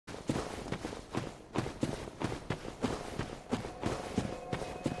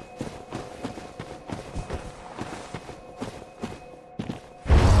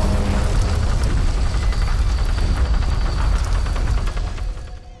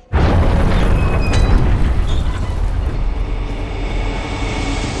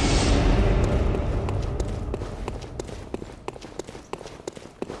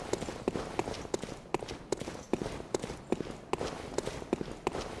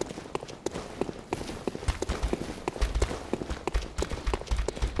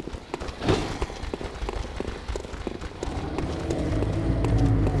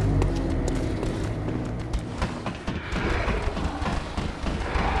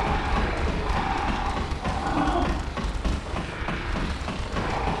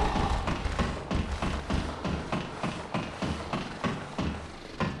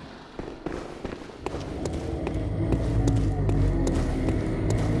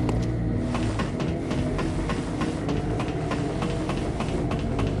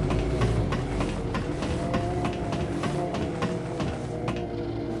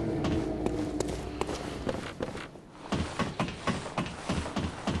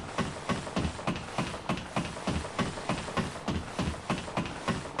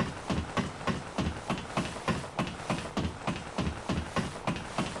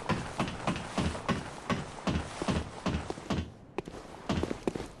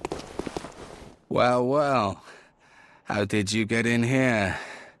Well, well. How did you get in here?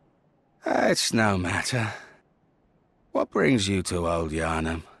 It's no matter. What brings you to Old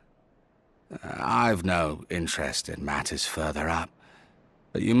Yarnham? I've no interest in matters further up,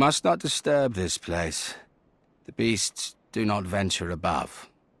 but you must not disturb this place. The beasts do not venture above,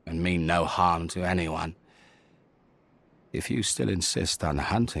 and mean no harm to anyone. If you still insist on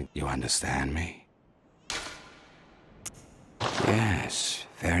hunting, you understand me? Yes,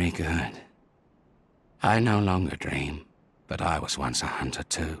 very good. I no longer dream, but I was once a hunter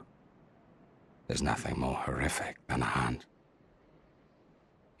too. There's nothing more horrific than a hunt.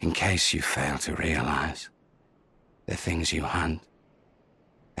 In case you fail to realize, the things you hunt,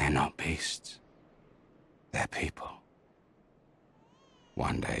 they're not beasts. They're people.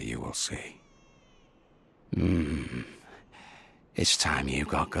 One day you will see. It's time you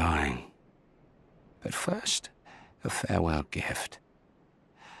got going. But first, a farewell gift.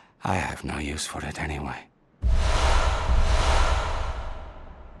 I have no use for it anyway.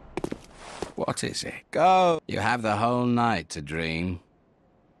 What is it? Go! You have the whole night to dream.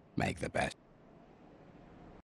 Make the best.